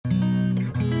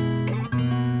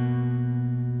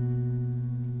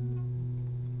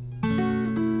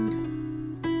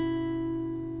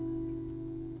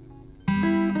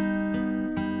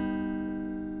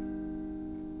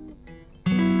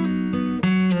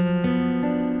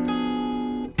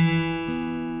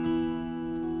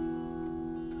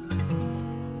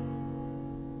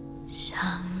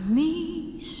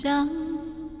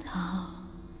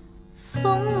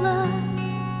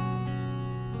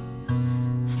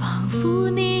仿佛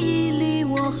你已离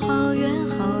我好远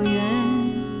好远，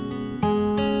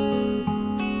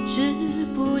止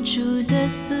不住的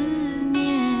思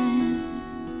念，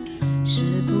是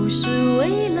不是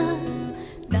为了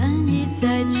难以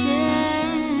再见？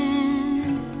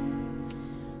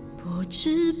不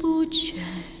知不觉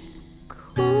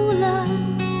哭了，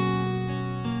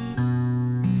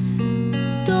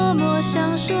多么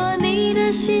想说你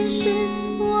的心事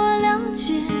我了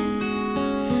解，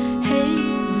黑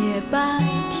夜白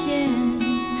天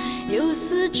有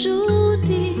丝注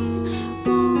定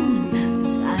不能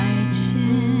再见。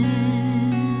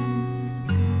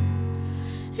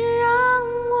让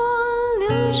我留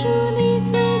住你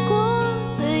醉过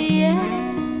的夜，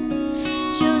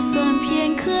就算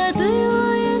片刻对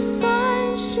我也算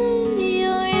是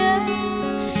永远，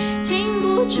禁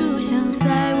不住想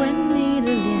再吻你的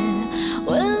脸，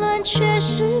混乱却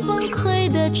是崩溃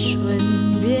的唇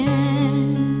边，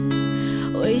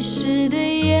为湿的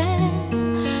夜，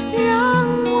让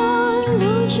我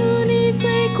留住你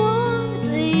醉过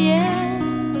的夜，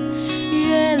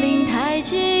月令台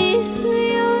阶疑似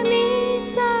有你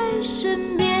在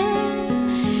身边，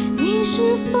你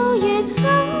是否也曾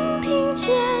听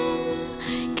见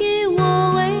给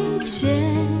我慰藉，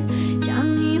将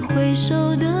你回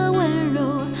首的温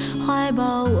柔怀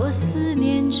抱我思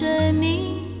念着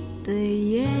你的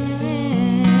夜。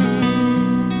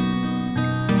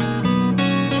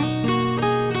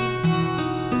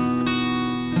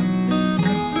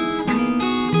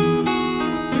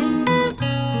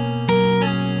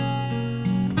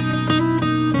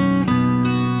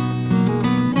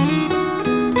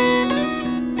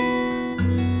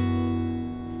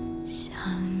想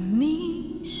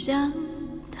你想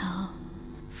到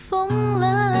疯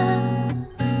了，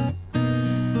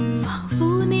仿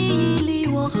佛你已离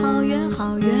我好远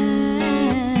好远，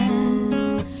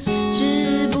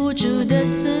止不住的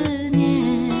思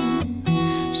念，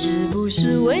是不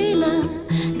是为了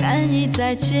难以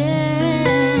再见？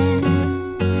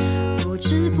不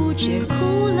知不觉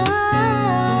哭了，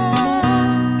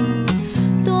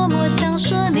多么想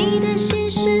说你的心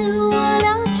事我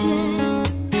了解，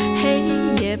黑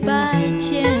夜白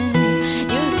天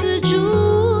有丝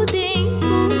注定不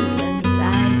能再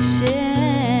见。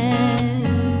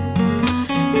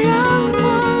让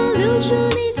我留住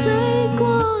你醉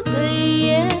过的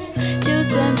夜，就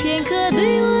算片刻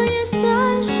对我也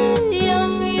算是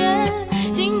永远，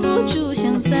禁不住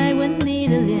想再吻你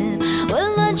的脸，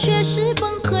混乱却是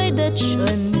崩溃的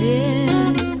唇边，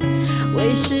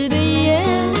为湿的夜，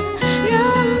让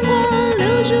我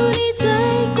留住你醉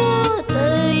过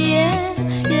的夜，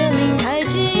月令台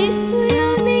阶疑似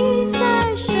有你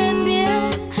在身边，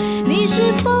你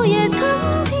是否也曾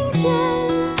听见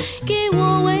给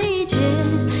我慰藉，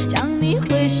将你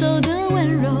回首的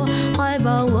温柔怀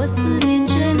抱我思念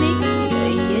着你的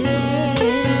夜。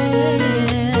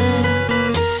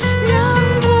让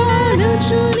我留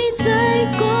住你醉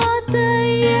过的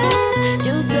夜，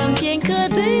就算片刻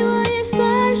对我也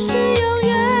算是永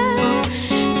远，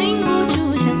禁不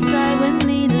住想再吻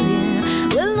你的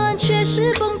脸，温暖却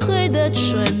是崩溃的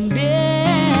唇边，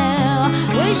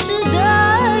为湿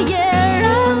的夜，让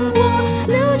我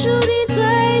留住你醉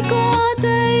过的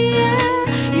夜，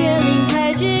月令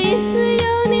台阶疑似有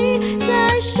你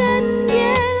在身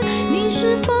边，你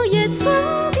是否